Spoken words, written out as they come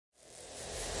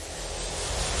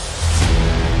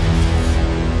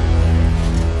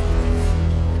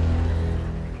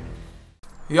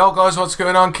Yo guys, what's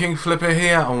going on? Kingflipper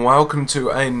here and welcome to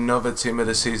another Team of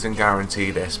the Season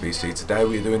Guaranteed SBC. Today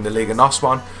we're doing the Liga NOS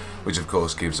one, which of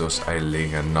course gives us a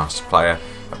Liga NOS player.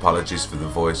 Apologies for the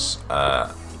voice,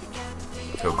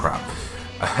 feel crap.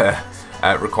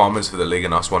 Requirements for the Liga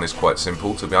NOS one is quite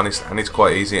simple, to be honest, and it's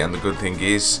quite easy. And the good thing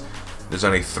is there's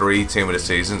only 3 Team of the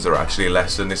Seasons that are actually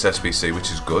less than this SBC,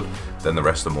 which is good. Then the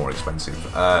rest are more expensive.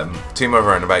 Team over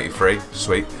around 83,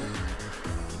 sweet.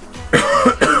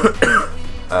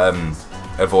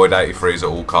 Avoid 83s at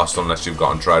all costs unless you've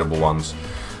got untradeable ones.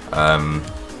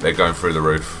 They're going through the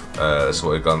roof. That's what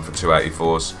we're going for,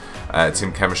 284s.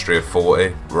 Team chemistry of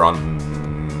 40. We're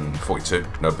on 42.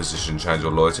 No position change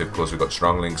or loyalty. Of course, we've got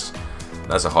strong links.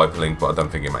 That's a hyperlink, but I don't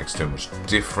think it makes too much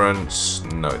difference.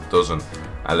 No, it doesn't.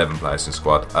 11 players in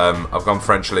squad. I've gone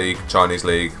French League, Chinese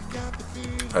League,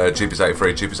 cheapest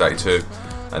 83, cheapest 82,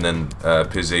 and then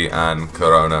Pizzi and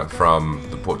Corona from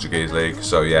the Portuguese League.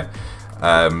 So yeah.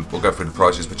 We'll go through the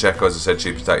prices. Pacheco, as I said,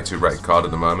 cheapest 82 rated card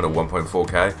at the moment at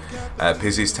 1.4k.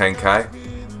 Pizzi's 10k.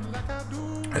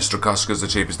 Strakowska's the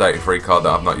cheapest 83 card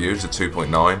that I've not used at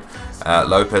 2.9.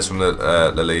 Lopez from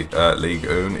the Ligue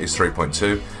 1 is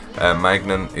 3.2.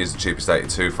 Magnan is the cheapest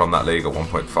 82 from that league at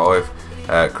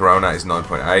 1.5. Corona is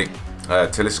 9.8.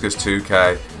 Talisca's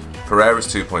 2k. Pereira's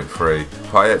 2.3.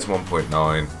 Payet's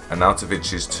 1.9.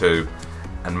 Arnautovic is 2.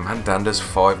 And Mandanda's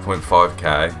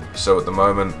 5.5k. So at the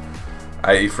moment,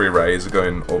 83 raids are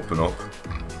going up and up.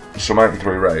 Some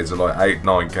 83 raids are like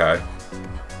 8-9k,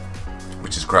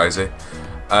 which is crazy.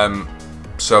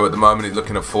 So at the moment it's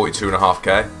looking at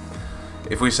 42.5k.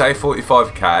 If we say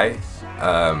 45k,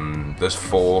 there's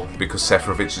 4 because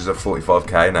Seferovic is at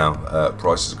 45k now.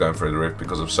 Prices are going through the roof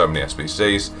because of so many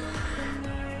SBCs.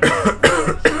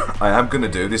 I am going to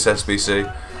do this SBC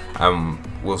and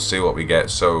we'll see what we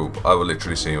get. So I will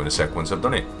literally see you in a sec once I've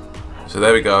done it. So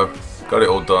there we go. Got it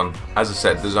all done. As I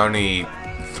said, there's only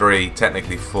 3,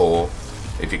 technically 4,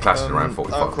 if you class it around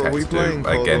 45k to do.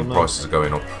 Again, prices are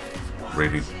going up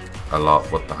really a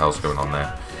lot. What the hell's going on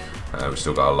there? We've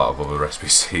still got a lot of other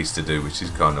SBCs to do, which is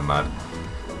kind of mad.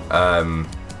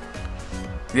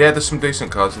 Yeah, there's some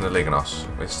decent cards in the Liga NOS.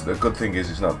 The good thing is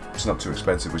it's not too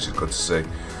expensive, which is good to see.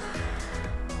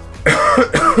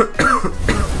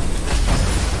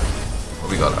 What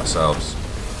we got ourselves?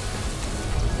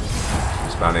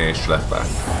 Spanish left back,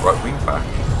 right wing back.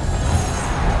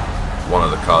 One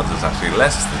of the cards is actually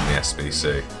less than the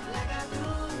SBC.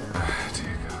 Oh,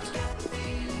 dear God.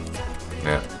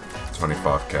 Yeah,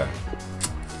 25k.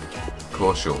 Of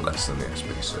course you're less than the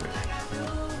SBC.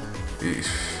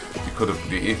 You could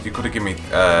have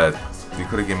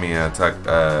given me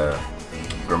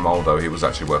Grimaldo. He was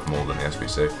actually worth more than the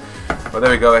SBC. But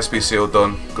there we go, SBC all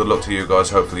done. Good luck to you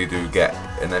guys. Hopefully you do get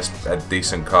a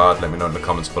decent card. Let me know in the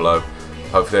comments below.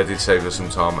 Hopefully I did save you some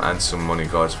time and some money,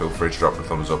 guys. Feel free to drop a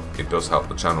thumbs up. It does help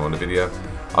the channel and the video.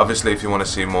 Obviously, if you want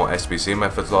to see more SBC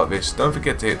methods like this, don't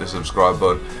forget to hit the subscribe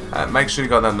button. Make sure you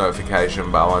got that notification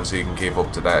bell on so you can keep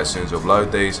up to date as soon as I upload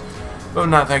these. But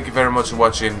with that, thank you very much for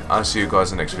watching. I'll see you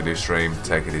guys in the next video stream.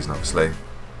 Take it easy, obviously.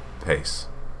 Peace.